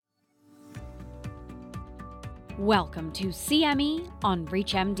Welcome to CME on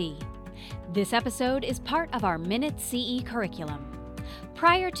ReachMD. This episode is part of our Minute CE curriculum.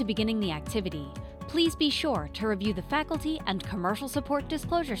 Prior to beginning the activity, please be sure to review the faculty and commercial support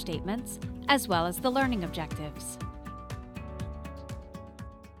disclosure statements, as well as the learning objectives.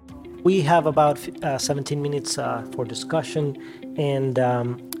 We have about 17 minutes for discussion, and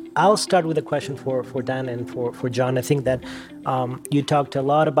I'll start with a question for Dan and for John. I think that you talked a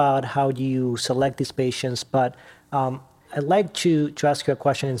lot about how do you select these patients, but I'd like to ask you a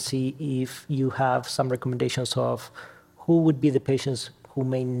question and see if you have some recommendations of who would be the patients who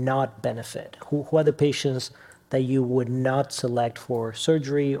may not benefit. Who are the patients that you would not select for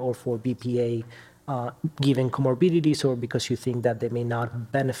surgery or for BPA, given comorbidities, or because you think that they may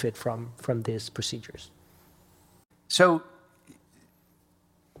not benefit from these procedures? So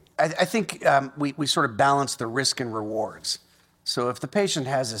I think we sort of balance the risk and rewards. So if the patient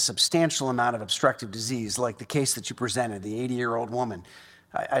has a substantial amount of obstructive disease, like the case that you presented, the 80-year-old woman,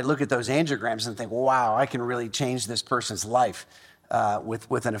 I look at those angiograms and think, wow, I can really change this person's life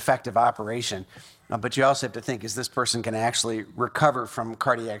with an effective operation. But you also have to think, is this person can actually recover from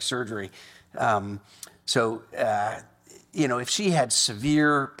cardiac surgery? If she had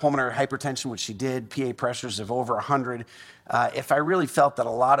severe pulmonary hypertension, which she did, PA pressures of over 100, if I really felt that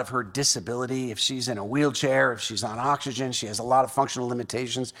a lot of her disability, if she's in a wheelchair, if she's on oxygen, she has a lot of functional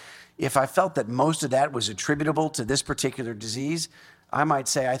limitations, if I felt that most of that was attributable to this particular disease, I might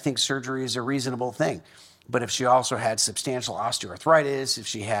say I think surgery is a reasonable thing. But if she also had substantial osteoarthritis, if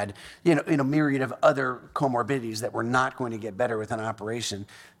she had a myriad of other comorbidities that were not going to get better with an operation,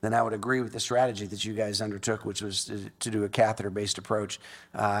 then I would agree with the strategy that you guys undertook, which was to do a catheter-based approach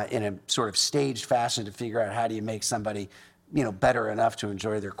in a sort of staged fashion to figure out how do you make somebody better enough to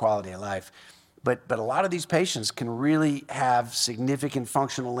enjoy their quality of life. But a lot of these patients can really have significant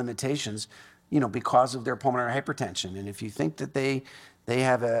functional limitations, because of their pulmonary hypertension. And if you think that they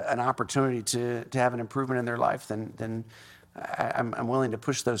have an opportunity to have an improvement in their life, then I'm willing to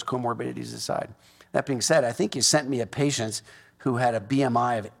push those comorbidities aside. That being said, I think you sent me a patient who had a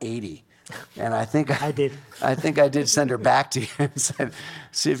BMI of 80. And I think I did send her back to you and said,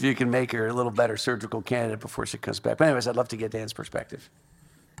 see if you can make her a little better surgical candidate before she comes back. But anyways, I'd love to get Dan's perspective.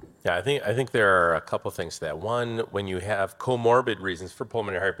 Yeah, I think there are a couple things to that. One, when you have comorbid reasons for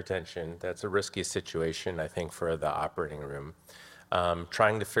pulmonary hypertension, that's a risky situation, I think, for the operating room.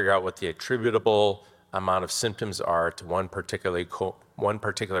 Trying to figure out what the attributable amount of symptoms are to one particular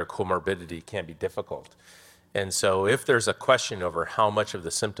comorbidity can be difficult. And so if there's a question over how much of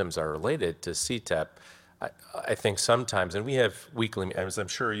the symptoms are related to CTEPH, I think sometimes, and we have weekly, as I'm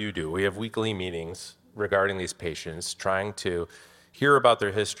sure you do, we have weekly meetings regarding these patients, trying to hear about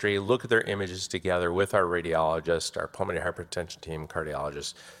their history, look at their images together with our radiologist, our pulmonary hypertension team,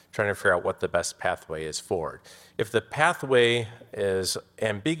 cardiologist, trying to figure out what the best pathway is forward. If the pathway is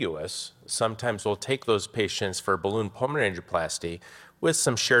ambiguous, sometimes we'll take those patients for balloon pulmonary angioplasty with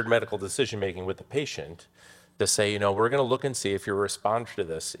some shared medical decision-making with the patient to say, we're going to look and see if you respond to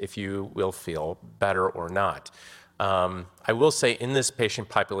this, if you will feel better or not. I will say in this patient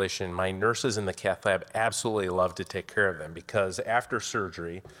population, my nurses in the cath lab absolutely love to take care of them, because after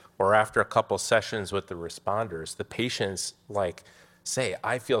surgery or after a couple sessions with the responders, the patients say,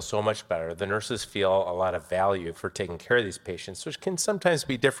 I feel so much better. The nurses feel a lot of value for taking care of these patients, which can sometimes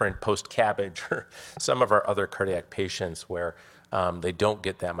be different post-CABG or some of our other cardiac patients where they don't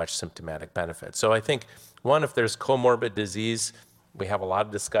get that much symptomatic benefit. So I think, one, if there's comorbid disease, we have a lot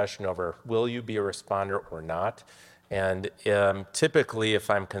of discussion over will you be a responder or not. And typically, if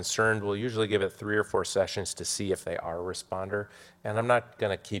I'm concerned, we'll usually give it 3 or 4 sessions to see if they are a responder. And I'm not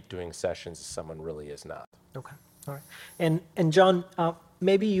going to keep doing sessions if someone really is not. Okay. All right. And John,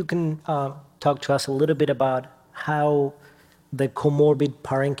 maybe you can talk to us a little bit about how the comorbid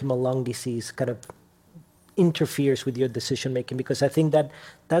parenchymal lung disease kind of interferes with your decision making, because I think that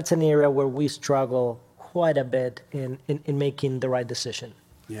that's an area where we struggle quite a bit in making the right decision.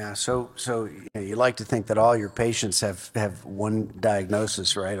 Yeah, so you like to think that all your patients have one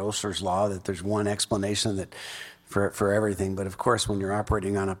diagnosis, right? Osler's law, that there's one explanation that for everything. But of course, when you're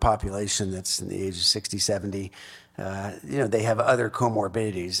operating on a population that's in the age of 60, 70, they have other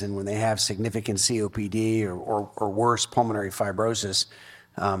comorbidities. And when they have significant COPD or worse pulmonary fibrosis,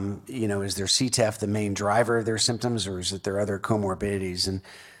 is their CTEPH the main driver of their symptoms, or is it their other comorbidities?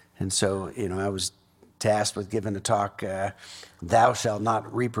 And so, I was tasked with giving a talk, thou shalt not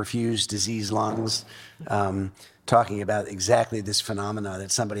reperfuse diseased lungs, talking about exactly this phenomena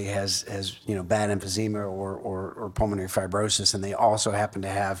that somebody has bad emphysema or pulmonary fibrosis, and they also happen to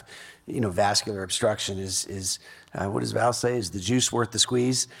have vascular obstruction is what does Val say? Is the juice worth the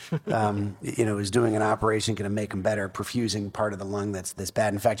squeeze? Is doing an operation going to make them better, perfusing part of the lung that's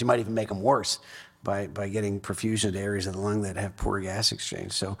bad? In fact, you might even make them worse by getting perfusion to areas of the lung that have poor gas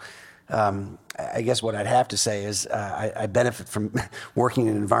exchange. So I guess what I'd have to say is I benefit from working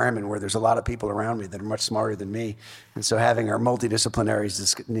in an environment where there's a lot of people around me that are much smarter than me. And so having our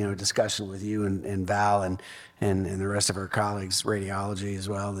multidisciplinary discussion with you and Val and the rest of our colleagues, radiology as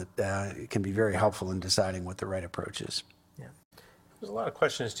well, that can be very helpful in deciding what the right approach is. Yeah. There's a lot of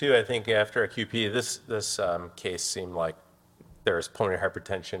questions too. I think after a QP, this case seemed like there's pulmonary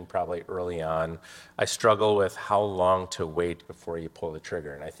hypertension probably early on. I struggle with how long to wait before you pull the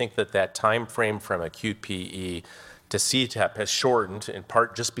trigger. And I think that time frame from acute PE to CTEPH has shortened in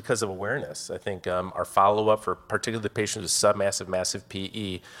part just because of awareness. I think our follow-up for particularly the patients with submassive massive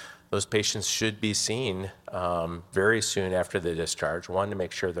PE, those patients should be seen very soon after the discharge. One, to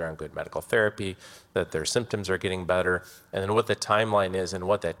make sure they're on good medical therapy, that their symptoms are getting better, and then what the timeline is and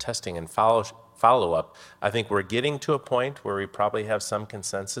what that testing and follow-up. I think we're getting to a point where we probably have some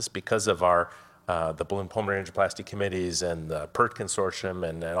consensus because of our the balloon pulmonary angioplasty committees and the PERT consortium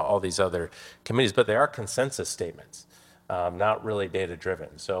and all these other committees, but they are consensus statements, not really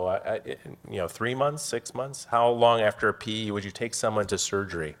data-driven. So, 3 months, 6 months, how long after a PE would you take someone to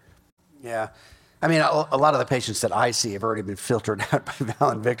surgery? Yeah. I mean, a lot of the patients that I see have already been filtered out by Val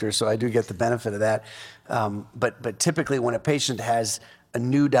and Victor, so I do get the benefit of that. But typically when a patient has a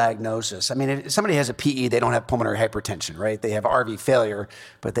new diagnosis, I mean, if somebody has a PE, they don't have pulmonary hypertension, right? They have RV failure,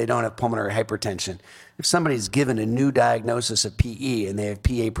 but they don't have pulmonary hypertension. If somebody's given a new diagnosis of PE and they have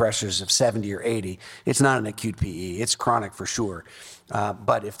PA pressures of 70 or 80, it's not an acute PE, it's chronic for sure.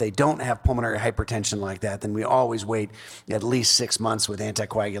 But if they don't have pulmonary hypertension like that, then we always wait at least 6 months with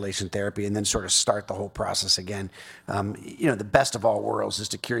anticoagulation therapy and then sort of start the whole process again. The best of all worlds is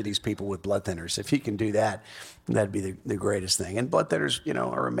to cure these people with blood thinners. If you can do that, that'd be the greatest thing. And blood thinners,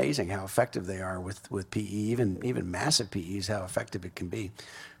 are amazing how effective they are with PE, even massive PEs, how effective it can be.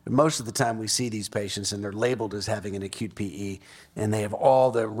 But most of the time we see these patients and they're labeled as having an acute PE and they have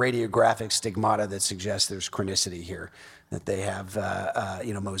all the radiographic stigmata that suggest there's chronicity here, that they have,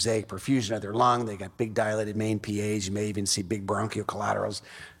 mosaic perfusion of their lung, they got big dilated main PAs, you may even see big bronchial collaterals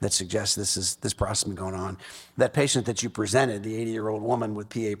that suggest this process has been going on. That patient that you presented, the 80-year-old woman with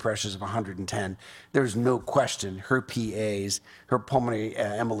PA pressures of 110, there's no question her PAs, her pulmonary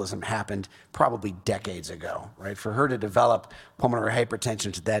embolism happened probably decades ago, right? For her to develop pulmonary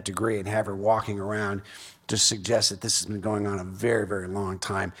hypertension to that degree and have her walking around just suggests that this has been going on a very, very long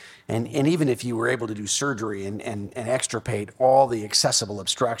time. And even if you were able to do surgery and extirpate all the accessible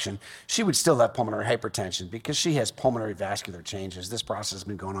obstruction, she would still have pulmonary hypertension because she has pulmonary vascular changes. This process has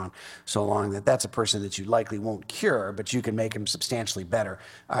been going on so long that that's a person that you likely won't cure, but you can make them substantially better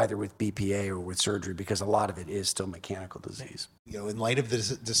either with BPA or with surgery because a lot of it is still mechanical disease. In light of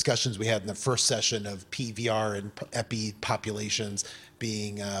the discussions we had in the first session of PVR and epi populations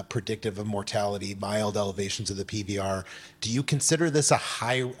being predictive of mortality, mild elevations of the PVR, do you consider this a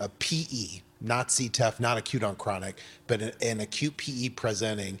PE, not CTEPH, not acute on chronic, but an acute PE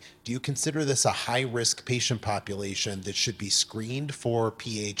presenting? Do you consider this a high-risk patient population that should be screened for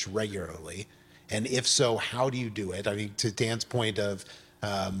PH regularly? And if so, how do you do it? I mean, to Dan's point of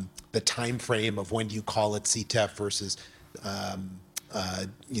the time frame of when do you call it CTEPH versus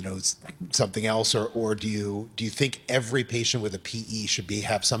something else, or do you think every patient with a PE should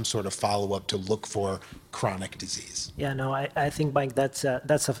have some sort of follow-up to look for chronic disease? Yeah, no, I think, Mike, that's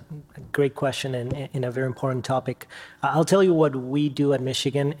a great question and a very important topic. I'll tell you what we do at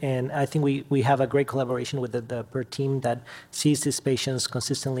Michigan, and I think we have a great collaboration with the PERT team that sees these patients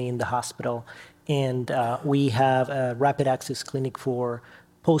consistently in the hospital, and we have a rapid access clinic for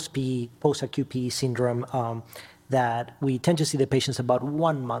post-PE, post-acute PE syndrome, that we tend to see the patients about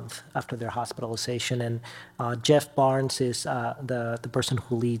 1 month after their hospitalization. And Jeff Barnes is the person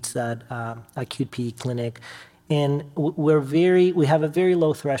who leads that acute PE clinic. And we have a very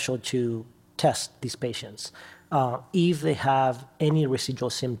low threshold to test these patients if they have any residual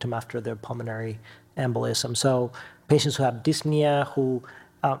symptom after their pulmonary embolism. So patients who have dyspnea,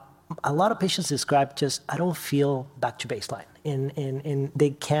 a lot of patients describe just, I don't feel back to baseline. And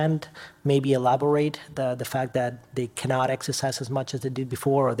they can't maybe elaborate the fact that they cannot exercise as much as they did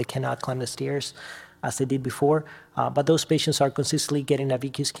before, or they cannot climb the stairs as they did before. But those patients are consistently getting a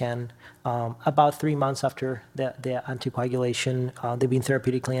VQ scan about 3 months after the anticoagulation. They've been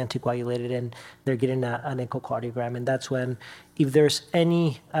therapeutically anticoagulated, and they're getting an echocardiogram. And that's when, if there's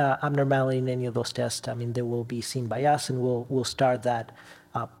any abnormality in any of those tests, they will be seen by us, and we'll start that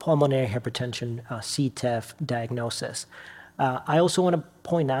pulmonary hypertension CTEPH diagnosis. I also want to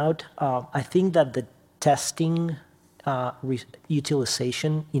point out, I think that the testing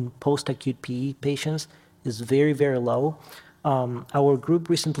utilization in post-acute PE patients is very, very low. Our group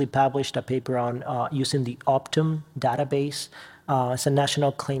recently published a paper on using the Optum database. It's a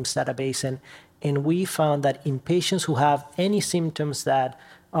national claims database, and we found that in patients who have any symptoms that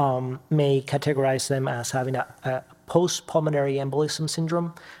may categorize them as having a post-pulmonary embolism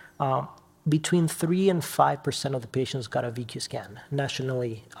syndrome, between 3 and 5% of the patients got a VQ scan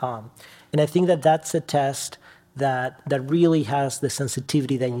nationally. And I think that that's a test that really has the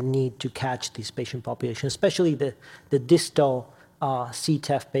sensitivity that you need to catch this patient population, especially the distal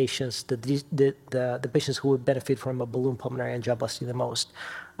CTEPH patients, the patients who would benefit from a balloon pulmonary angioplasty the most.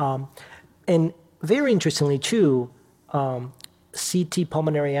 And very interestingly too, CT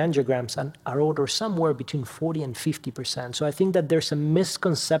pulmonary angiograms are ordered somewhere between 40 and 50%. So I think that there's a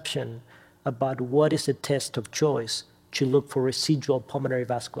misconception about what is a test of choice to look for residual pulmonary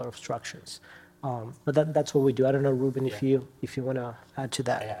vascular obstructions. But that's what we do. I don't know, Ruben, if you want to add to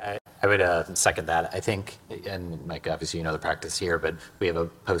that. I would second that. I think, and Mike, obviously you know the practice here, but we have a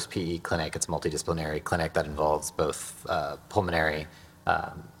post-PE clinic. It's a multidisciplinary clinic that involves both pulmonary,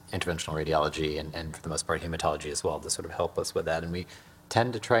 interventional radiology, and for the most part hematology as well to sort of help us with that. And we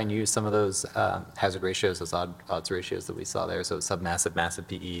tend to try and use some of those hazard ratios, those odds ratios that we saw there. So submassive, massive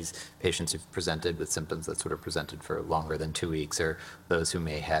PEs, patients who've presented with symptoms that sort of presented for longer than 2 weeks, or those who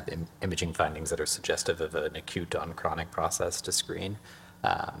may have imaging findings that are suggestive of an acute on chronic process to screen.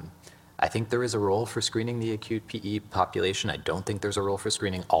 I think there is a role for screening the acute PE population. I don't think there's a role for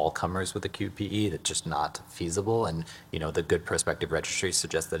screening all comers with acute PE. That's just not feasible. And you know, the good prospective registries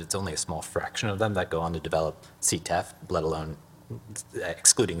suggest that it's only a small fraction of them that go on to develop CTEPH, let alone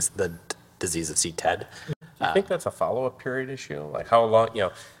excluding the disease of CTED. Do you think that's a follow-up period issue? Like how long, you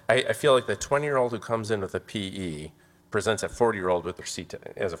know, I feel like the 20-year-old who comes in with a PE presents a 40-year-old with their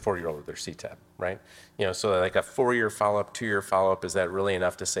CTEP, as a 40-year-old with their CTEP, right? You know, so like a 4-year follow-up, 2-year follow-up, is that really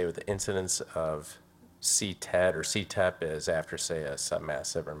enough to say what the incidence of CTED or CTEP is after, say, a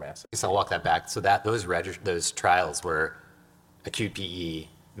submassive or massive? So I'll walk that back. So that those trials were acute PE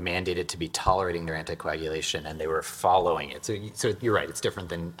mandated to be tolerating their anticoagulation, and they were following it. So you're right, it's different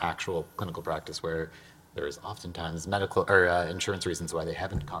than actual clinical practice where there's oftentimes medical or insurance reasons why they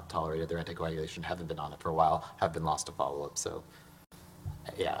haven't tolerated their anticoagulation, haven't been on it for a while, have been lost to follow-up. So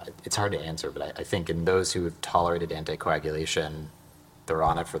yeah, it's hard to answer, but I think in those who have tolerated anticoagulation, they're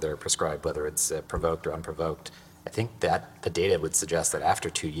on it for their prescribed, whether it's provoked or unprovoked. I think that the data would suggest that after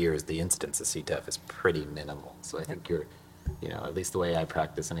 2 years, the incidence of CTEPH is pretty minimal. So I think you're, you know, at least the way I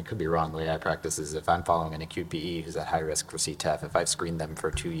practice, and it could be wrong, the way I practice is if I'm following an acute PE who's at high risk for CTEPH, if I've screened them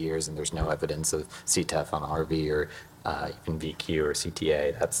for 2 years and there's no evidence of CTEPH on RV or even VQ or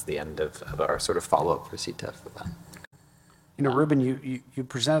CTA, that's the end of our sort of follow-up for CTEPH with them. You know, Ruben, you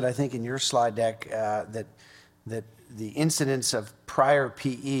presented, I think, in your slide deck that the incidence of prior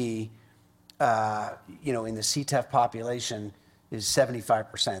PE, you know, in the CTEPH population is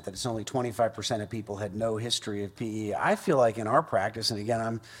 75%, that it's only 25% of people had no history of PE. I feel like in our practice, and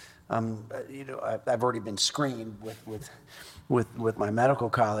again, you know, I've already been screened with my medical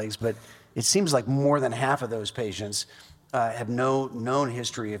colleagues, but it seems like more than half of those patients have no known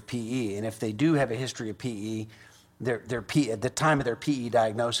history of PE, and if they do have a history of PE, their PE, at the time of their PE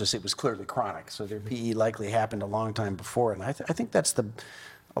diagnosis, it was clearly chronic, so their PE likely happened a long time before, and I think that's a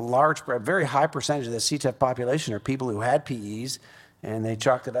very high percentage of the CTEPH population are people who had PEs and they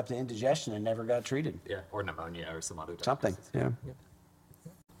chalked it up to indigestion and never got treated. Yeah, or pneumonia or some other something. Yeah.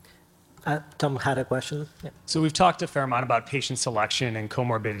 Tom had a question. Yeah. So we've talked a fair amount about patient selection and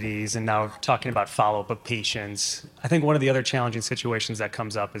comorbidities, and now talking about follow-up of patients. I think one of the other challenging situations that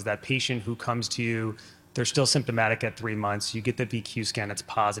comes up is that patient who comes to you, they're still symptomatic at 3 months. You get the VQ scan, it's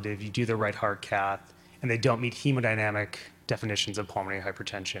positive. You do the right heart cath, and they don't meet hemodynamic definitions of pulmonary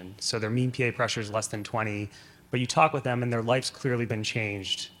hypertension. So their mean PA pressure is less than 20, but you talk with them and their life's clearly been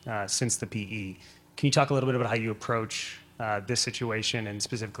changed since the PE. Can you talk a little bit about how you approach this situation and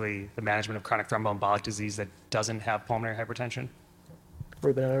specifically the management of chronic thromboembolic disease that doesn't have pulmonary hypertension?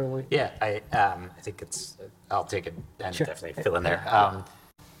 Ruben, yeah, I think I'll take it and Sure. definitely fill in there.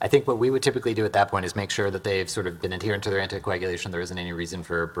 I think what we would typically do at that point is make sure that they've sort of been adherent to their anticoagulation. There isn't any reason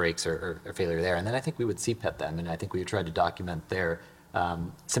for breaks or failure there. And then I think we would CPET them, and I think we would try to document their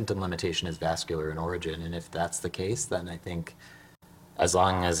symptom limitation as vascular in origin. And if that's the case, then I think as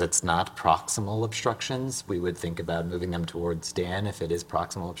long as it's not proximal obstructions, we would think about moving them towards Dan. If it is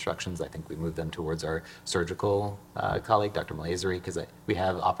proximal obstructions, I think we move them towards our surgical colleague, Dr. Malazery, because we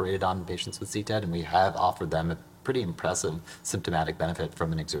have operated on patients with CTED, and we have offered them pretty impressive symptomatic benefit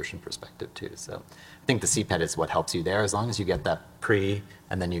from an exertion perspective too. So I think the CPET is what helps you there. As long as you get that pre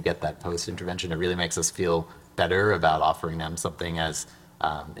and then you get that post intervention, it really makes us feel better about offering them something as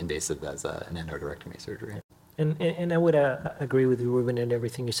invasive as an endorectomy surgery. And I would agree with you, Ruben, and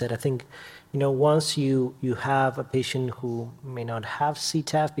everything you said. I think, once you have a patient who may not have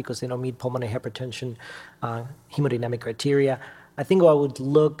CTEPH because they don't meet pulmonary hypertension hemodynamic criteria, I think I would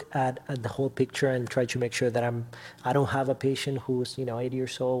look at the whole picture and try to make sure that I don't have a patient who's 80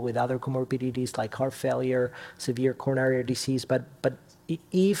 years old with other comorbidities like heart failure, severe coronary disease. But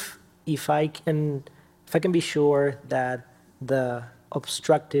if I can be sure that the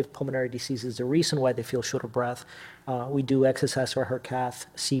obstructive pulmonary disease is the reason why they feel short of breath, we do exercise or heart cath,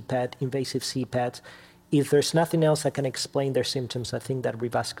 CPET, invasive CPET. If there's nothing else that can explain their symptoms, I think that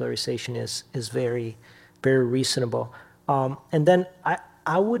revascularization is very, very reasonable. And then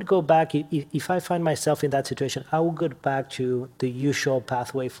I would go back, if I find myself in that situation, I would go back to the usual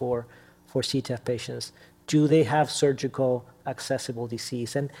pathway for CTEPH patients. Do they have surgical accessible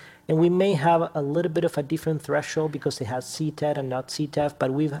disease? And we may have a little bit of a different threshold because they have CTET and not CTEPH,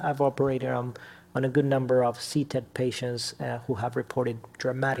 but we have operated on a good number of CTET patients who have reported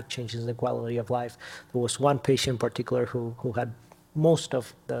dramatic changes in the quality of life. There was one patient in particular who had most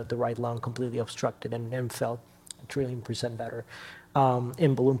of the right lung completely obstructed and felt 1,000,000% better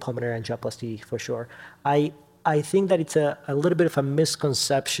in balloon pulmonary angioplasty for sure. I think that it's a little bit of a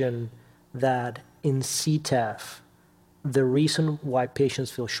misconception that in CTEPH, the reason why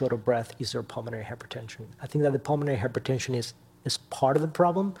patients feel short of breath is their pulmonary hypertension. I think that the pulmonary hypertension is part of the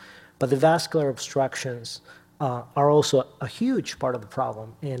problem, but the vascular obstructions are also a huge part of the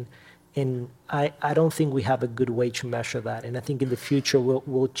problem. And I don't think we have a good way to measure that. And I think in the future,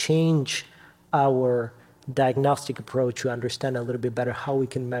 we'll change our diagnostic approach to understand a little bit better how we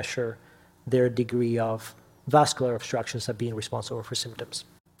can measure their degree of vascular obstructions as being responsible for symptoms.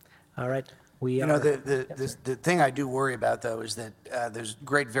 All right. The thing I do worry about, though, is that there's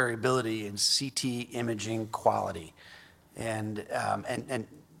great variability in CT imaging quality, and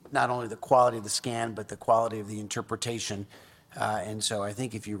not only the quality of the scan, but the quality of the interpretation. And so I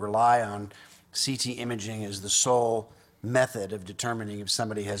think if you rely on CT imaging as the sole method of determining if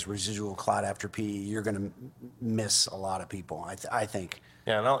somebody has residual clot after PE, you're going to miss a lot of people, I think.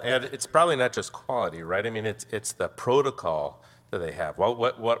 Yeah, and I'll add, it's probably not just quality, right? I mean, it's the protocol that they have. Well,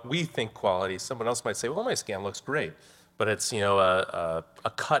 what we think quality, someone else might say, well, my scan looks great, but it's a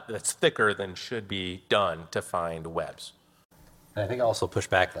cut that's thicker than should be done to find webs. And I think I'll also push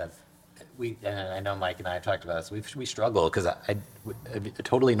back that and I know Mike and I have talked about this, we struggle because a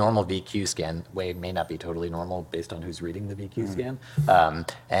totally normal VQ scan may not be totally normal based on who's reading the VQ scan.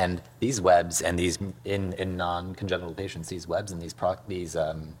 And these webs and these in non-congenital patients, these webs and these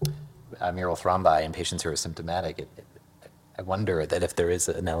mural thrombi in patients who are symptomatic, I wonder that if there is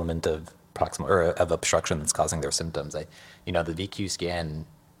an element of proximal or of obstruction that's causing their symptoms. The VQ scan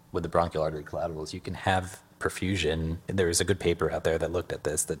with the bronchial artery collaterals, you can have perfusion. There is a good paper out there that looked at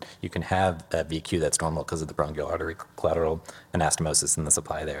this, that you can have a VQ that's normal because of the bronchial artery collateral anastomosis in the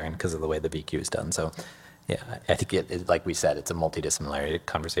supply there and because of the way the VQ is done. So yeah, I think it like we said, it's a multidisciplinary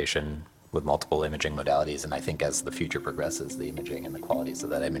conversation with multiple imaging modalities. And I think as the future progresses, the imaging and the qualities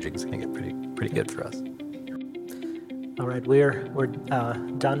of that imaging is going to get pretty good for us. All right, we're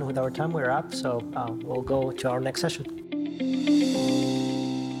done with our time. We're up, so we'll go to our next session.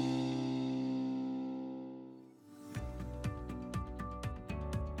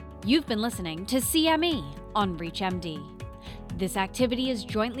 You've been listening to CME on ReachMD. This activity is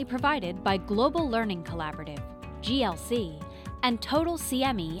jointly provided by Global Learning Collaborative, GLC, and Total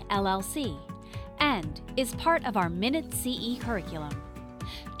CME, LLC, and is part of our Minute CE curriculum.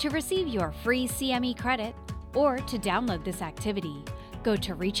 To receive your free CME credit or to download this activity, go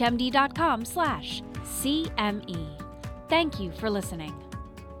to reachmd.com/CME. Thank you for listening.